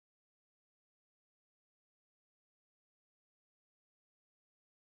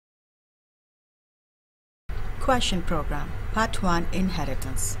Question program, Part 1,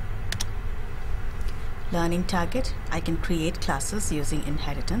 Inheritance. Learning target, I can create classes using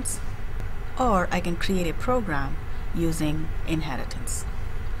inheritance, or I can create a program using inheritance.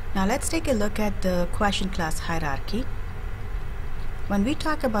 Now let's take a look at the question class hierarchy. When we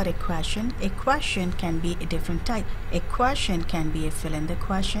talk about a question can be a different type. A question can be a fill-in-the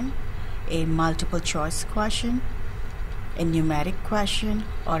question, a multiple choice question, a numeric question,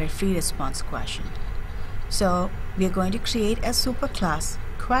 or a free response question. So we are going to create a superclass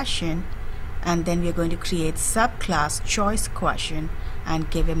question, and then we are going to create subclass choice question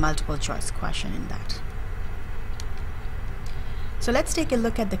and give a multiple choice question in that. So let's take a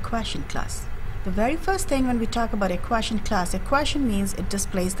look at the question class. The very first thing when we talk about a question class, a question means it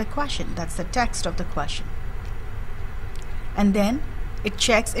displays the question. That's the text of the question. And then it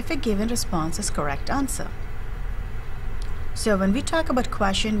checks if a given response is correct answer. So when we talk about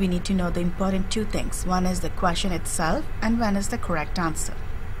question, we need to know the important two things. One is the question itself, and one is the correct answer.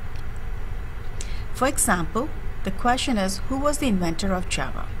 For example, the question is, who was the inventor of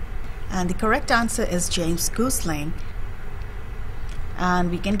Java? And the correct answer is James Gosling. And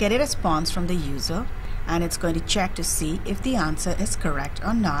we can get a response from the user, and it's going to check to see if the answer is correct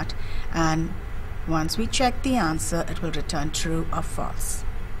or not. And once we check the answer, it will return true or false.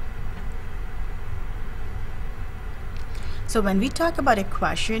 So when we talk about a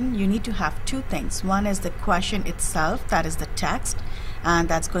question, you need to have two things. One is the question itself, that is the text, and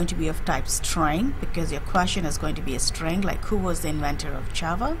that's going to be of type string, because your question is going to be a string, like who was the inventor of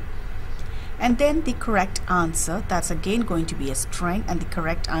Java. And then the correct answer, that's again going to be a string, and the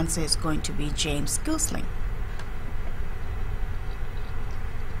correct answer is going to be James Gosling.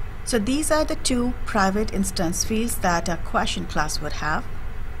 So these are the two private instance fields that a question class would have.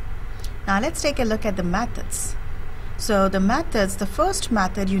 Now let's take a look at the methods. So the methods, the first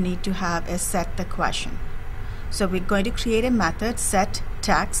method you need to have is set the question. So we're going to create a method set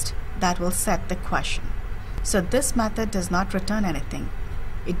text that will set the question. So this method does not return anything.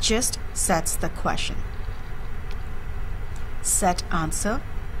 It just sets the question. Set answer.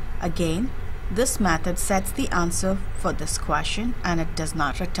 Again, this method sets the answer for this question and it does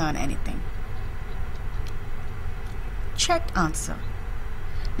not return anything. Check answer.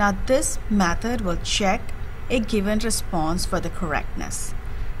 Now this method will check a given response for the correctness,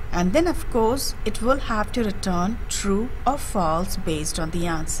 and then of course it will have to return true or false based on the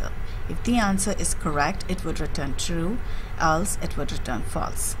answer. If the answer is correct, it would return true, else it would return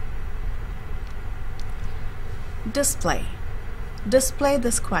false. Display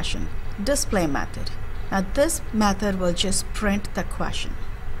this question. Display method. Now this method will just print the question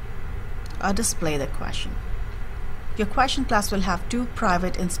or display the question. Your question class will have two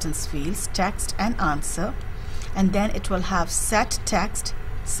private instance fields, text and answer, and then it will have set text,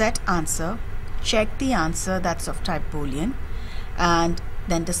 set answer, check the answer, that's of type boolean, and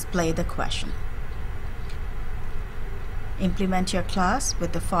then display the question. Implement your class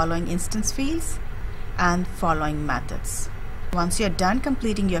with the following instance fields and following methods. Once you're done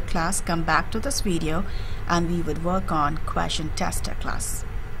completing your class, come back to this video and we would work on question tester class.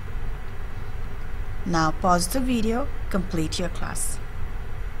 Now pause the video, complete your class.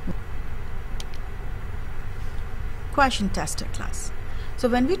 Question tester class. So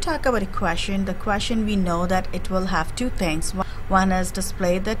when we talk about a question, the question, we know that it will have two things. One is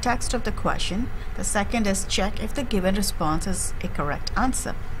display the text of the question. The second is check if the given response is a correct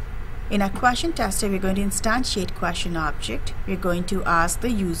answer. In our question tester, we're going to instantiate question object. We're going to ask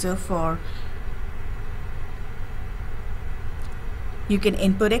the user for, you can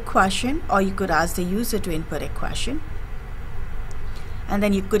input a question or you could ask the user to input a question. And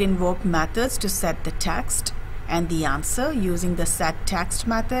then you could invoke methods to set the text and the answer using the set text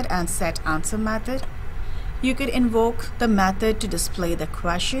method and set answer method. You could invoke the method to display the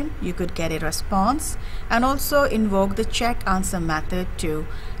question. You could get a response, and also invoke the check answer method to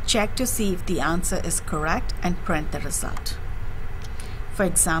check to see if the answer is correct and print the result. For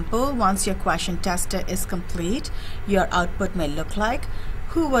example, once your question tester is complete, your output may look like,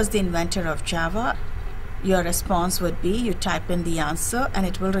 who was the inventor of Java? Your response would be, you type in the answer and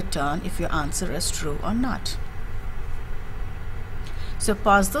it will return if your answer is true or not. So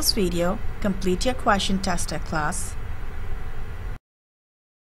pause this video, complete your question tester class,